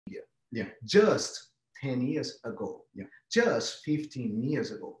Yeah. Just 10 years ago. Yeah. Just 15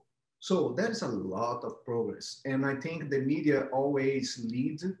 years ago. So there's a lot of progress. And I think the media always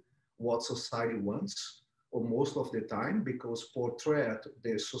lead what society wants, or most of the time, because portray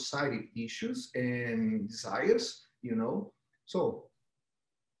the society issues and desires, you know. So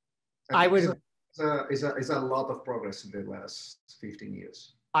I think it's a lot of progress in the last 15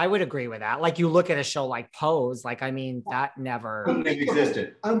 years. I would agree with that. Like you look at a show like Pose, like, I mean, that never couldn't have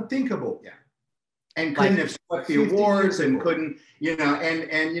existed. Unthinkable. Yeah. And couldn't have swept the awards and couldn't, you know,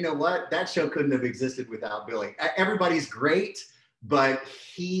 and you know what? That show couldn't have existed without Billy. Everybody's great, but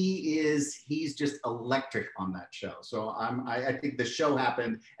he's just electric on that show. So I think the show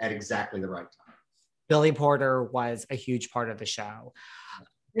happened at exactly the right time. Billy Porter was a huge part of the show.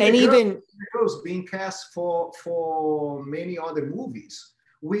 And even girls being cast for many other movies,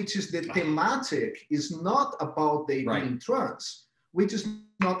 which is the thematic is not about they being trans, which is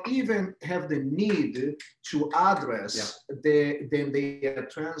not even have the need to address then they are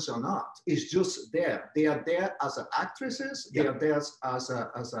trans or not. It's just there. They are there as actresses. They are there as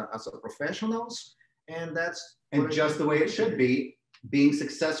a professionals, and that's just the way it should be. Being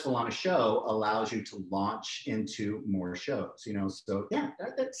successful on a show allows you to launch into more shows, you know? So yeah,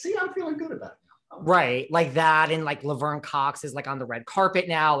 see, I'm feeling good about it now. Right. Like that. And like Laverne Cox is like on the red carpet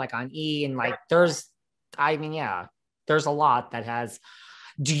now, like on E, and like there's a lot that has.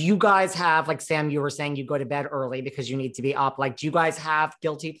 Do you guys have, like Sam, you were saying you go to bed early because you need to be up. Like, do you guys have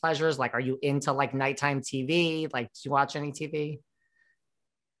guilty pleasures? Like, are you into like nighttime TV? Like, do you watch any TV?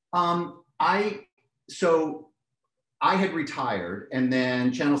 I had retired, and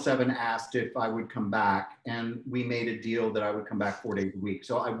then Channel 7 asked if I would come back, and we made a deal that I would come back 4 days a week.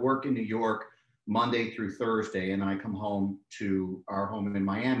 So I work in New York Monday through Thursday, and then I come home to our home in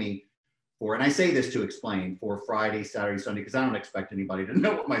Miami and I say this to explain, for Friday, Saturday, Sunday, because I don't expect anybody to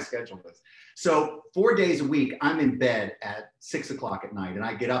know what my schedule is. So 4 days a week, I'm in bed at 6 o'clock at night, and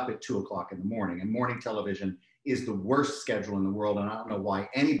I get up at 2 o'clock in the morning, and morning television is the worst schedule in the world. And I don't know why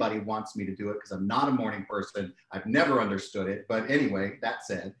anybody wants me to do it, because I'm not a morning person. I've never understood it. But anyway, that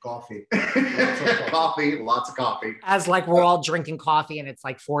said, coffee. Lots of coffee. As like we're all drinking coffee and it's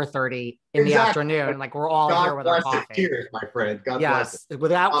like 4:30 in the afternoon. Like we're all here with our coffee. Cheers, my friend. God bless it.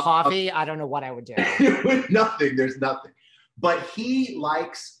 Without coffee, I don't know what I would do. With nothing, there's nothing. But he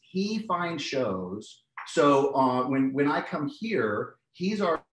finds shows. So when I come here, he's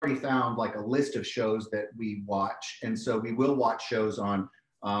already found like a list of shows that we watch. And so we will watch shows on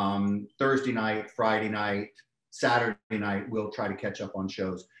Thursday night, Friday night, Saturday night. We'll try to catch up on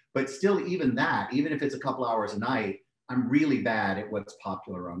shows. But still, even if it's a couple hours a night, I'm really bad at what's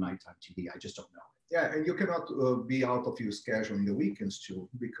popular on nighttime TV. I just don't know. Yeah, and you cannot be out of your schedule in the weekends too,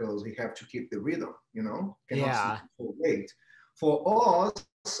 because you have to keep the rhythm, you know? Cannot sleep so late. For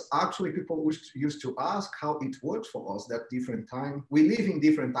us, actually, people used to ask how it works for us, that different time. We live in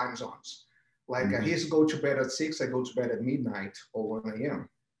different time zones. Like he's go to bed at 6, I go to bed at midnight or 1 a.m.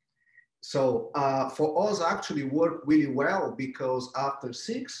 So for us actually work really well, because after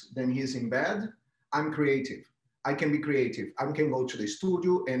 6, then he's in bed, I'm creative. I can be creative. I can go to the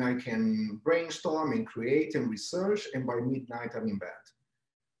studio and I can brainstorm and create and research, and by midnight I'm in bed.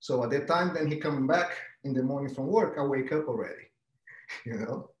 So at that time, then he coming back in the morning from work, I wake up already, you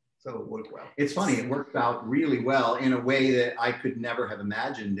know? So it worked well. It's funny, it worked out really well in a way that I could never have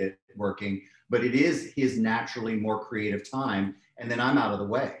imagined it working, but it is his naturally more creative time, and then I'm out of the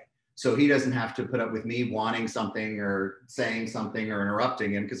way. So he doesn't have to put up with me wanting something or saying something or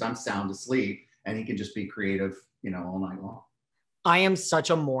interrupting him, because I'm sound asleep, and he can just be creative, you know, all night long. I am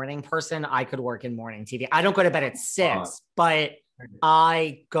such a morning person. I could work in morning TV. I don't go to bed at 6, but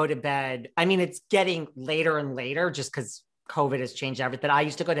I go to bed. I mean, it's getting later and later just because COVID has changed everything. I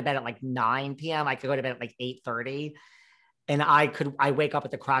used to go to bed at like 9 p.m. I could go to bed at like 8:30. And I wake up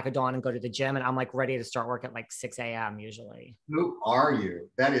at the crack of dawn and go to the gym, and I'm like ready to start work at like 6 a.m. usually. Who are you?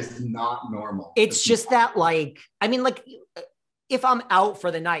 That is not normal. It's just that, like, I mean, like, if I'm out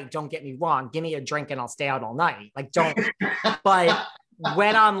for the night, don't get me wrong, give me a drink and I'll stay out all night. Like, don't, but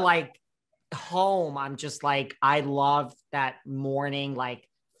when I'm like home, I'm just like, I love that morning, like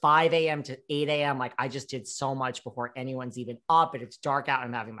 5 a.m. to 8 a.m. Like, I just did so much before anyone's even up, and it's dark out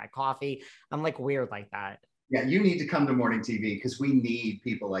and I'm having my coffee. I'm like weird like that. Yeah, you need to come to morning TV, because we need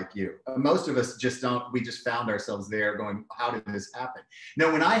people like you. Most of us just don't. We just found ourselves there going, how did this happen? No,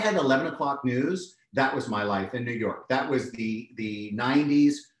 when I had 11 o'clock news, that was my life in New York. That was the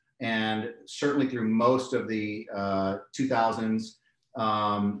 90s, and certainly through most of the 2000s.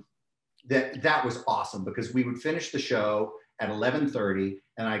 That was awesome, because we would finish the show at 11:30,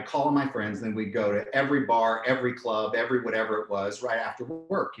 and I'd call my friends, and then we'd go to every bar, every club, every whatever it was right after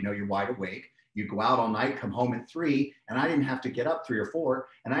work. You know, you're wide awake. You go out all night, come home at 3, and I didn't have to get up 3 or 4,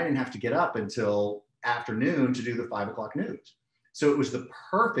 and I didn't have to get up until afternoon to do the 5 o'clock news. So it was the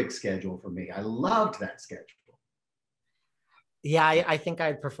perfect schedule for me. I loved that schedule. Yeah, I think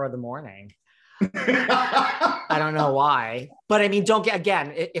I'd prefer the morning. I don't know why, but I mean, don't get,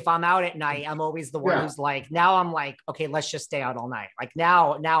 again, if I'm out at night, I'm always the one who's like, now I'm like, okay, let's just stay out all night. Like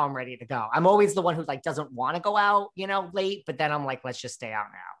now I'm ready to go. I'm always the one who like doesn't want to go out, you know, late, but then I'm like, let's just stay out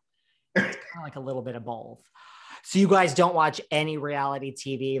now. It's kind of like a little bit of both. So you guys don't watch any reality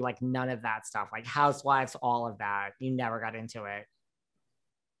TV, like none of that stuff, like Housewives, all of that. You never got into it.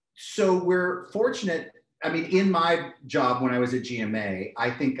 So we're fortunate. I mean, in my job when I was at GMA,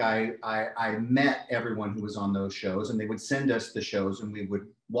 I think I met everyone who was on those shows, and they would send us the shows and we would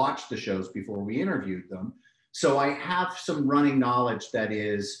watch the shows before we interviewed them. So I have some running knowledge that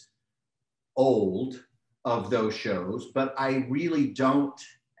is old of those shows, but I really don't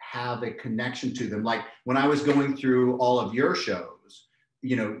have a connection to them. Like when I was going through all of your shows,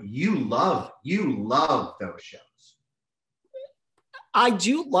 you know, you love those shows. I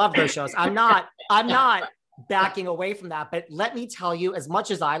do love those shows. I'm not backing away from that, but let me tell you, as much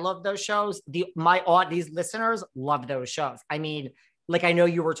as I love those shows, these listeners love those shows. I mean, like, I know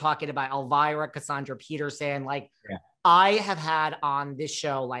you were talking about Elvira, Cassandra Peterson. Like, I have had on this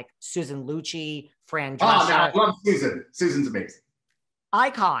show, like Susan Lucci, Fran Drescher. Oh, no, I love Susan. Susan's amazing.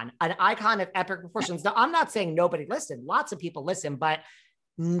 An icon of epic proportions. Now, I'm not saying nobody listened. Lots of people listen, but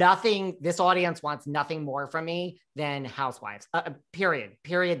this audience wants nothing more from me than Housewives, period,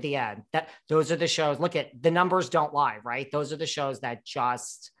 the end. Those are the shows. Look, at the numbers don't lie, right? Those are the shows that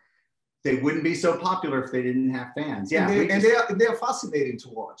they wouldn't be so popular if they didn't have fans. Yeah. And they're fascinating to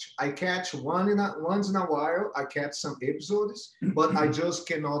watch. I catch once in a while, I catch some episodes, but I just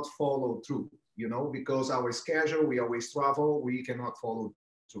cannot follow through, you know, because our schedule, we always travel, we cannot follow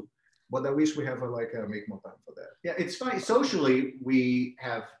through. But I wish we have make more time for that. Yeah, it's funny. Socially, we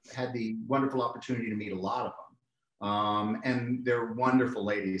have had the wonderful opportunity to meet a lot of them. And they're wonderful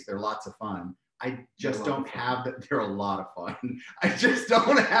ladies. They're lots of fun. I just don't have that. They're a lot of fun. I just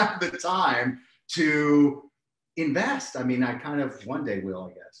don't have the time to invest. I mean, I kind of one day will,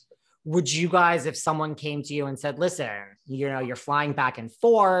 I guess. Would you guys, if someone came to you and said, listen, you know, you're flying back and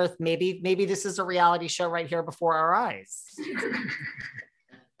forth, maybe this is a reality show right here before our eyes.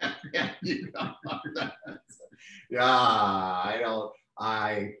 Yeah,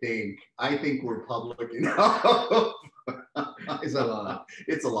 I think we're public enough. It's a lot.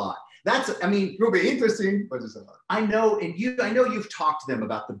 It's a lot. It'll be interesting, but it's a lot. I know you've talked to them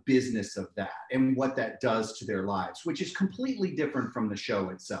about the business of that and what that does to their lives, which is completely different from the show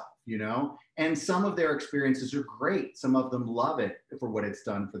itself, you know? And some of their experiences are great. Some of them love it for what it's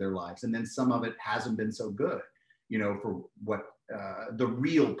done for their lives. And then some of it hasn't been so good, you know, for what the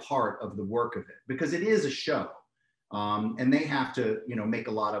real part of the work of it, because it is a show. And they have to, you know, make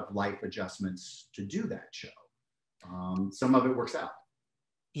a lot of life adjustments to do that show. Some of it works out.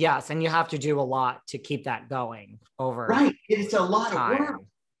 Yes, and you have to do a lot to keep that going over. Right, it's a lot time. of work.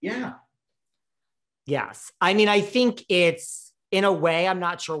 Yeah. Yes, I mean, I think it's, in a way, I'm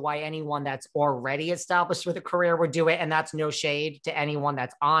not sure why anyone that's already established with a career would do it, and that's no shade to anyone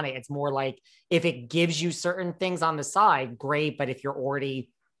that's on it. It's more like, if it gives you certain things on the side, great, but if you're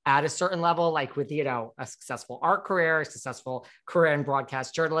already at a certain level, like with, you know, a successful art career, a successful career in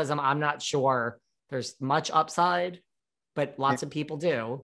broadcast journalism, I'm not sure there's much upside, but lots of people do.